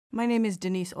My name is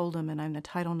Denise Oldham, and I'm the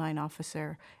Title IX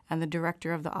officer and the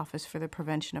director of the Office for the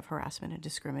Prevention of Harassment and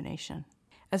Discrimination.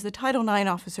 As the Title IX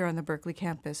officer on the Berkeley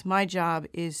campus, my job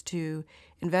is to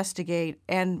investigate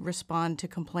and respond to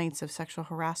complaints of sexual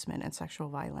harassment and sexual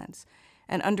violence.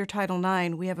 And under Title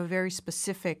IX, we have a very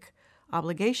specific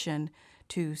obligation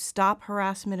to stop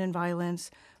harassment and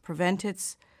violence, prevent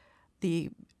the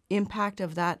impact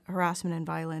of that harassment and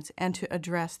violence, and to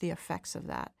address the effects of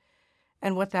that.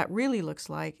 And what that really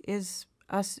looks like is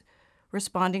us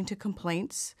responding to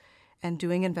complaints and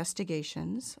doing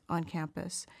investigations on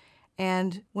campus.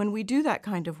 And when we do that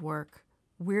kind of work,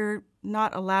 we're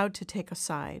not allowed to take a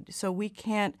side. So we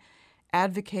can't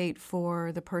advocate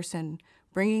for the person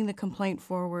bringing the complaint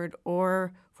forward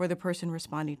or for the person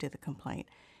responding to the complaint.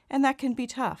 And that can be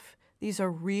tough. These are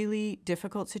really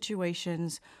difficult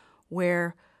situations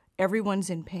where everyone's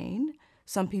in pain.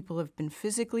 Some people have been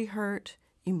physically hurt,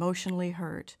 emotionally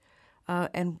hurt.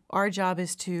 And our job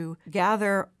is to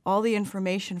gather all the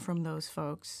information from those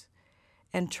folks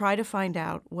and try to find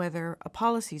out whether a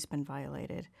policy's been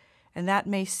violated. And that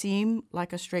may seem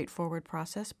like a straightforward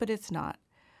process, but it's not.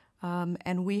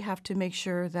 And we have to make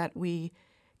sure that we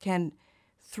can,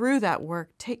 through that work,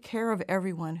 take care of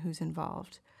everyone who's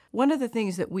involved. One of the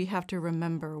things that we have to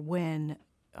remember when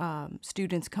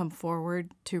students come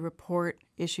forward to report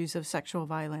issues of sexual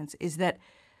violence is that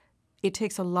it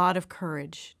takes a lot of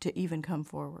courage to even come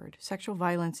forward. Sexual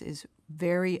violence is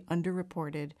very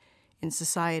underreported in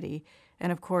society,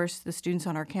 and of course, the students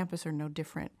on our campus are no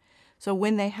different. So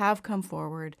when they have come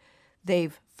forward,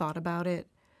 they've thought about it,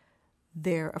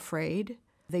 they're afraid,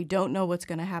 they don't know what's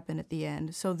going to happen at the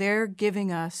end. So they're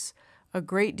giving us a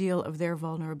great deal of their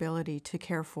vulnerability to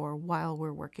care for while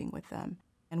we're working with them.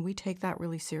 And we take that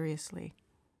really seriously.